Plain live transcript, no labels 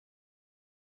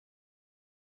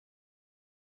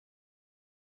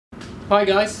Hi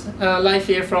guys, Leif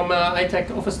here from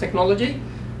ATEC Office Technology.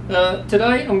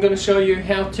 Today I'm going to show you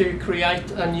how to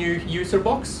create a new user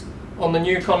box on the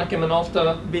new Konica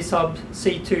Minolta bizhub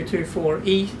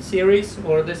C224e series,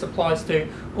 or this applies to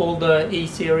all the E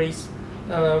series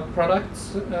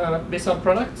products, bizhub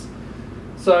products.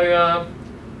 So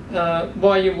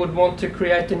why you would want to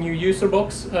create a new user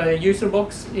box? A user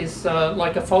box is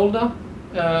like a folder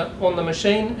on the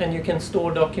machine, and you can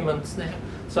store documents there.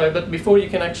 So, but before you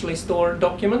can actually store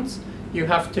documents, you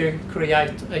have to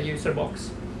create a user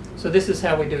box. So this is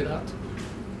how we do that.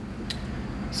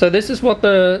 So this is what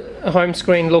the home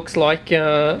screen looks like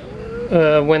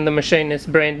when the machine is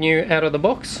brand new out of the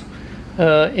box.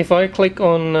 If I click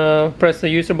on press the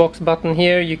user box button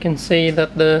here, you can see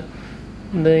that the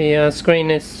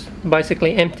screen is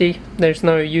basically empty. There's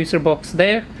no user box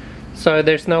there, so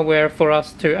there's nowhere for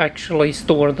us to actually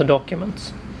store the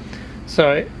documents.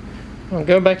 So I'll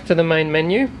go back to the main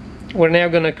menu. We're now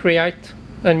going to create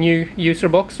a new user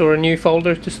box or a new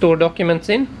folder to store documents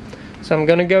in. So I'm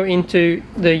going to go into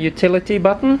the utility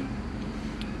button,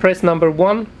 press number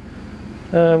 1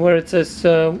 where it says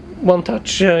one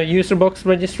touch user box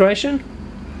registration,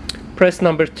 press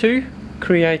number 2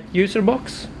 create user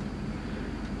box,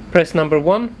 press number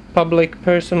 1 public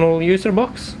personal user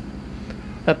box.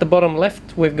 At the bottom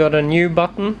left we've got a new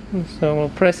button, so we'll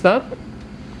press that.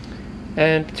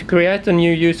 And to create a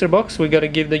new user box, we got to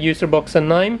give the user box a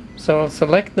name. So I'll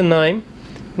select the name.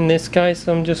 In this case,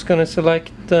 I'm just going to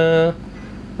select a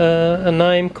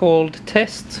name called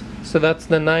test. So that's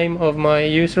the name of my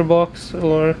user box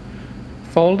or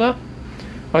folder.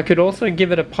 I could also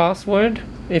give it a password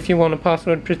if you want to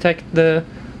password protect the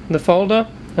folder.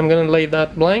 I'm going to leave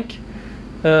that blank.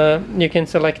 You can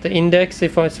select the index.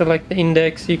 If I select the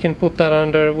index, you can put that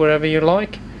under wherever you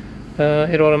like.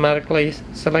 It automatically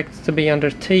selects to be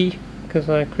under T because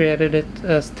I created it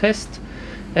as test.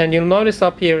 And you'll notice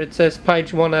up here it says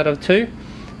page 1 out of 2.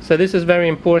 So this is very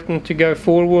important to go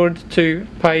forward to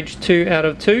page 2 out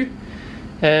of 2.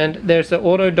 And there's an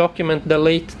auto document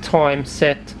delete time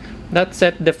set. That's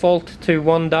set default to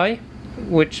 1 day,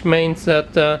 which means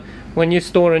that when you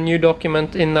store a new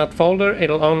document in that folder,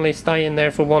 it'll only stay in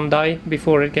there for 1 day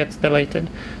before it gets deleted.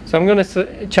 So I'm going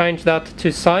to change that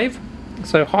to save.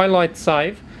 So highlight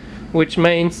save, which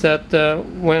means that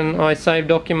when I save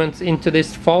documents into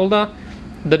this folder,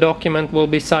 the document will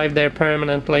be saved there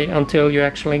permanently until you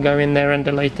actually go in there and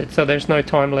delete it. So there's no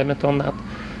time limit on that.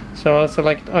 So I'll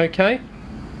select OK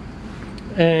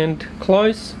and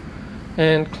close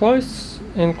and close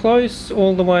and close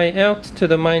all the way out to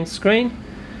the main screen.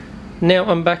 Now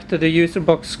I'm back to the user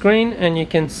box screen, and you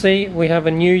can see we have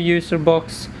a new user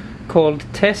box called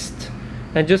test.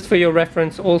 And just for your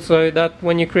reference also, that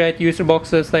when you create user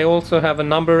boxes, they also have a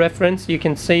number reference. You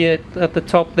can see it at the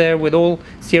top there with all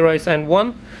 0s and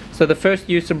 1. So the first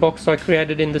user box I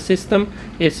created in the system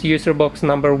is user box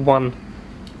number 1.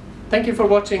 Thank you for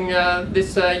watching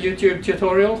this YouTube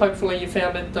tutorial. Hopefully you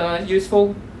found it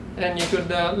useful and you could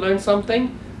learn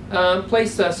something.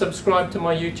 Please subscribe to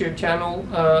my YouTube channel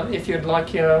if you'd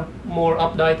like more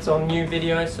updates on new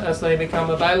videos as they become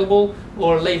available,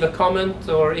 or leave a comment,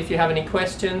 or if you have any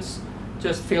questions,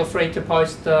 just feel free to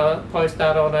post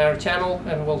that on our channel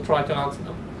and we'll try to answer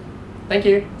them. Thank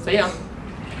you. See ya.